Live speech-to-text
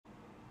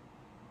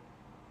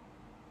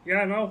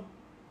Yeah, no.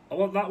 I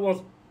want that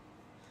one.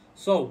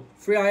 So,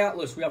 3i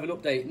Atlas, we have an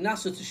update.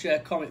 NASA to share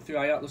Comet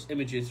 3i Atlas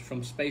images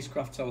from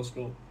spacecraft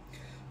telescope.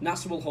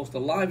 NASA will host a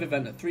live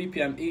event at 3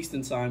 p.m.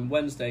 Eastern Time,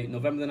 Wednesday,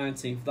 November the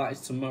 19th, that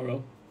is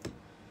tomorrow,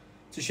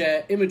 to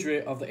share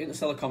imagery of the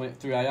interstellar comet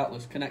 3i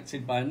Atlas,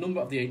 connected by a number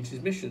of the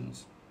agency's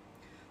missions.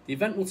 The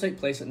event will take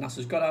place at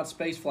NASA's Goddard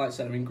Space Flight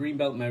Center in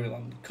Greenbelt,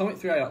 Maryland. Comet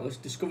 3i Atlas,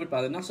 discovered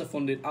by the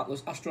NASA-funded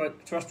Atlas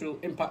Terrestrial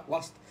Impact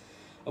Last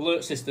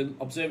Alert System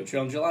Observatory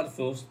on July the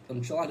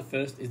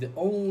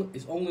 1st,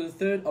 is only the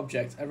third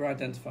object ever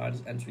identified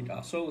as entering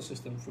our solar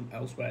system from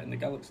elsewhere in the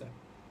galaxy.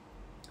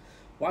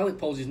 While it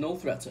poses no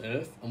threat to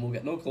Earth and will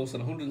get no closer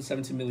than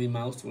 170 million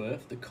miles to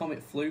Earth, the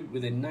comet flew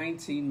within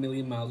 19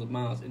 million miles of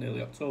Mars in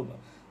early October.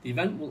 The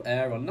event will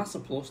air on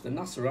NASA Plus, the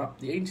NASA app,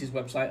 the agency's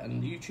website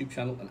and the YouTube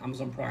channel and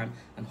Amazon Prime,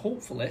 and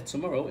hopefully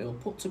tomorrow it will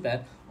put to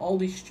bed all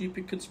these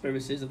stupid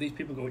conspiracies of these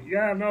people going,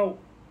 yeah, no.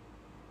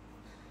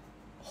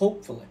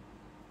 Hopefully.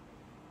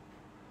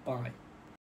 Bye.